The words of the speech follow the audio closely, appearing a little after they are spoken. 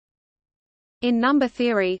In number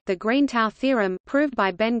theory, the Green-Tau theorem, proved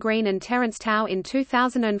by Ben Green and Terence Tao in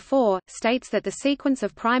 2004, states that the sequence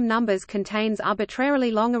of prime numbers contains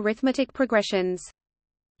arbitrarily long arithmetic progressions.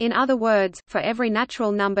 In other words, for every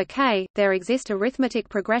natural number k, there exist arithmetic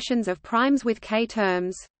progressions of primes with k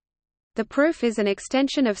terms. The proof is an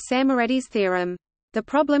extension of Sermareddi's theorem. The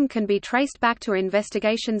problem can be traced back to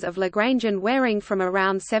investigations of Lagrangian Waring from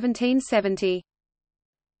around 1770.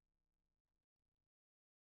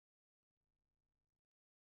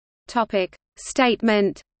 Topic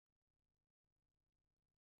statement.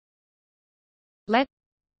 Let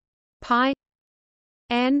pi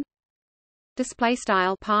n display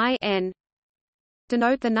style pi n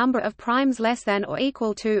denote the number of primes less than or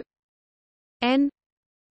equal to n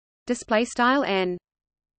display style n.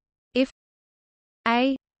 If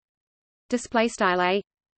a display style a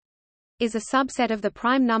is a subset of the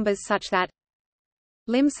prime numbers such that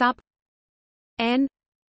lim sup n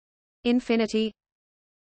infinity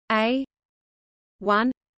a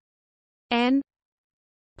 1 n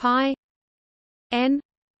pi n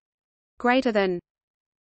greater than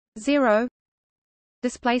 0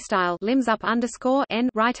 display style lims up underscore n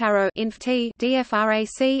right arrow inf t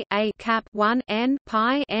dfrac a cap 1 n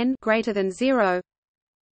pi n greater than 0,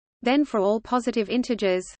 then for all positive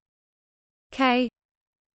integers k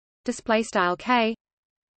display style k,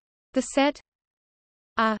 the set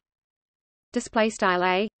a display style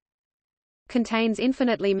a contains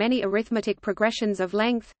infinitely many arithmetic progressions of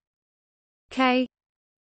length k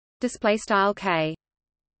display style k.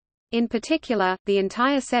 In particular, the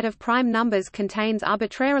entire set of prime numbers contains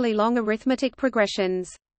arbitrarily long arithmetic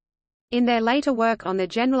progressions. In their later work on the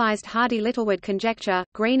generalized Hardy-Littlewood conjecture,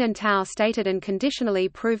 Green and Tao stated and conditionally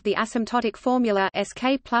proved the asymptotic formula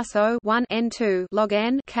Sk plus O 1 n2 log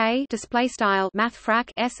n k display style math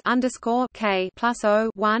frac s underscore k plus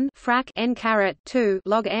O 1 frac n caret 2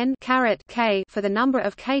 log n caret k for the number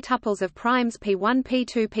of k tuples of primes p1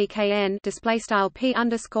 p2 pkn display style p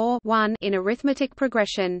underscore 1 in arithmetic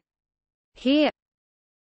progression. Here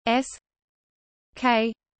s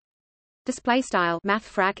k display style math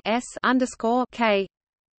frac s underscore k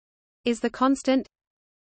is the constant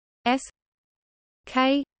s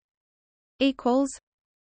k equals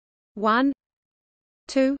 1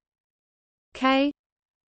 2 k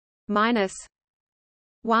minus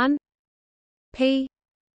 1 p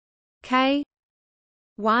k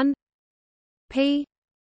 1 p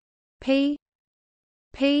p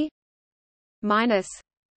p minus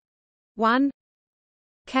 1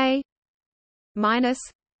 k minus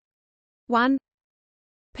 1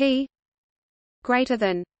 p greater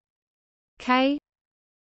than k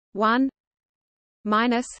 1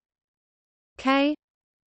 minus k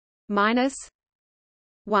minus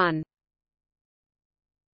 1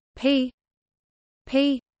 p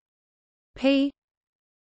p p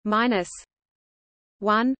minus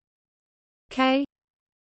 1 k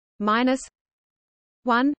minus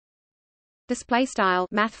 1 display style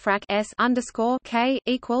math frac s underscore k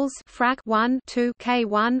equals frac 1 2 k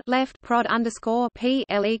 1 left prod underscore p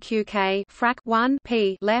leq k frac 1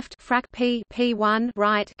 p left frac p p 1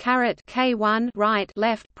 right caret k 1 right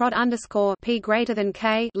left prod underscore p greater than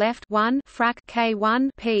k left 1 frac k 1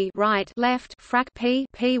 p right left frac p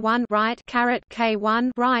p 1 right caret k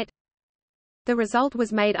 1 right. The result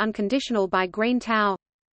was made unconditional by Green-Tau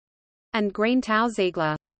and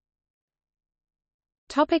Green-Tau-Ziegler.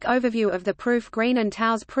 Topic overview of the proof. Green and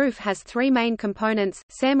Tau's proof has three main components: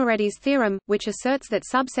 Sermareddi's theorem, which asserts that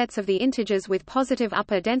subsets of the integers with positive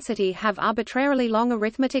upper density have arbitrarily long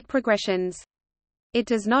arithmetic progressions. It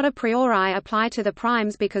does not a priori apply to the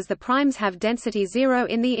primes because the primes have density 0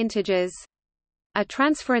 in the integers. A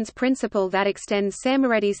transference principle that extends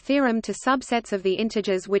Sermareddi's theorem to subsets of the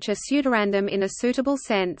integers which are pseudorandom in a suitable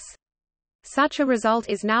sense. Such a result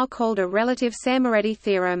is now called a relative Sermareddi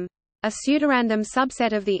theorem. A pseudorandom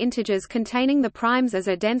subset of the integers containing the primes as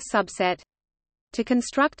a dense subset. To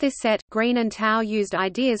construct this set, Green and Tau used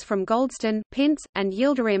ideas from Goldston, Pintz, and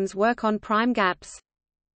Yildirim's work on prime gaps.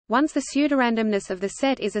 Once the pseudorandomness of the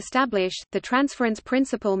set is established, the transference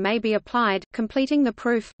principle may be applied, completing the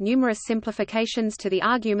proof. Numerous simplifications to the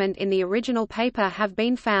argument in the original paper have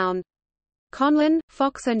been found. Conlon,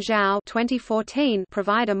 Fox and Zhao 2014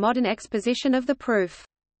 provide a modern exposition of the proof.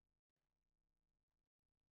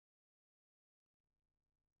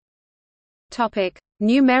 Topic: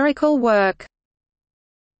 Numerical work.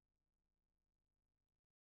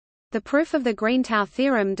 The proof of the Green-Tau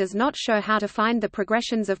theorem does not show how to find the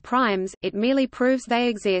progressions of primes, it merely proves they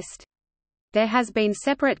exist. There has been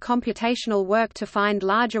separate computational work to find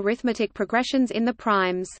large arithmetic progressions in the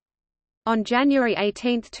primes. On January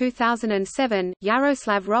 18, 2007,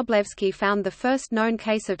 Yaroslav Wroblewski found the first known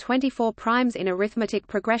case of 24 primes in arithmetic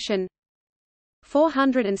progression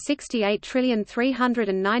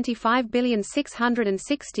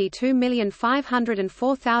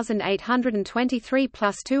 468,395,662,504,823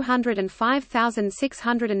 plus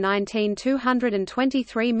 205,619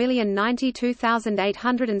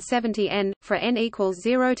 223,092,870 n. For n equals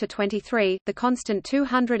 0 to 23, the constant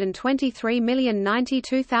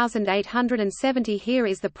 223,092,870 here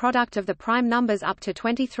is the product of the prime numbers up to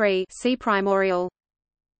 23. See primorial.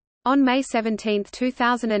 On May 17,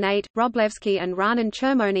 2008, Wroblewski and Ranan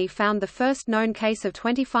Chermony found the first known case of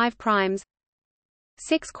 25 primes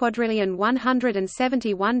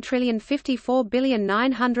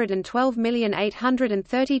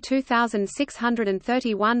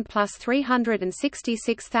 6,171,054,912,832,631 plus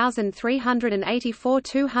 366,384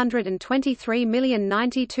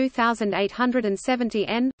 223,092,870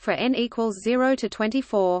 n. For n equals 0 to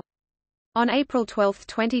 24. On April 12,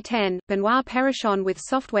 2010, Benoit Perrichon with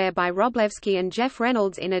software by Wroblewski and Jeff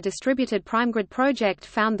Reynolds in a distributed primegrid project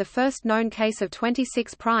found the first known case of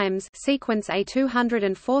 26 primes sequence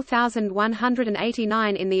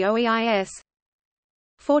A204,189 in the OEIS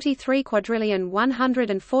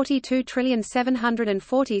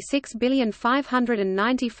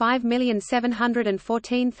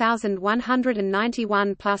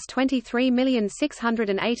 43,142,746,595,714,191 plus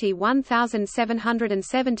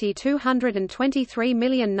 23,681,770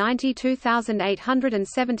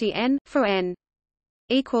 223,092,870 n. For n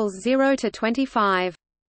equals 0 to 25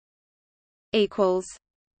 equals.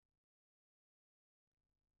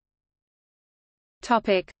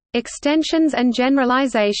 Topic: Extensions and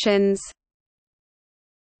generalizations.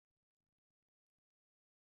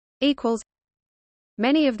 Equals.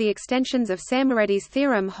 Many of the extensions of Samoured's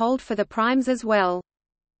theorem hold for the primes as well.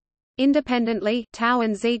 Independently, Tau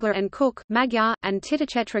and Ziegler and Cook, Magyar, and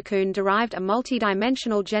Titochetrakun derived a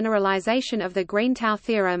multidimensional generalization of the Green-Tau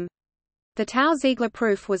theorem. The Tau-Ziegler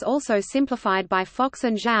proof was also simplified by Fox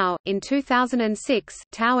and Zhao. In 2006,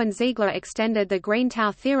 Tau and Ziegler extended the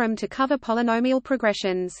Green-Tau theorem to cover polynomial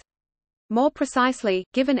progressions. More precisely,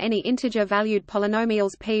 given any integer-valued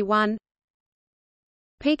polynomials p1,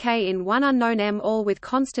 pk in one unknown m all with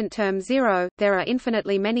constant term 0, there are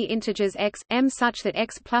infinitely many integers x, m such that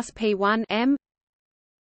x plus p1 m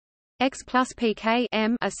x plus pk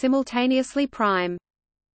m are simultaneously prime.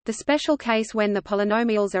 The special case when the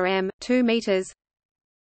polynomials are m, 2 meters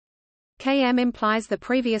km implies the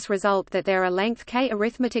previous result that there are length k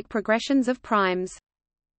arithmetic progressions of primes.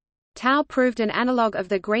 Tau proved an analog of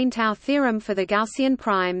the Green-Tau theorem for the Gaussian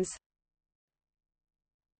primes.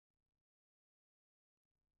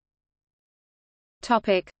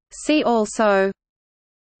 See also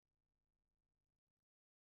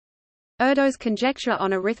Erdo's conjecture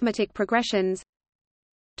on arithmetic progressions,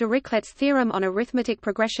 Dirichlet's theorem on arithmetic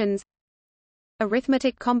progressions,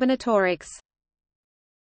 arithmetic combinatorics.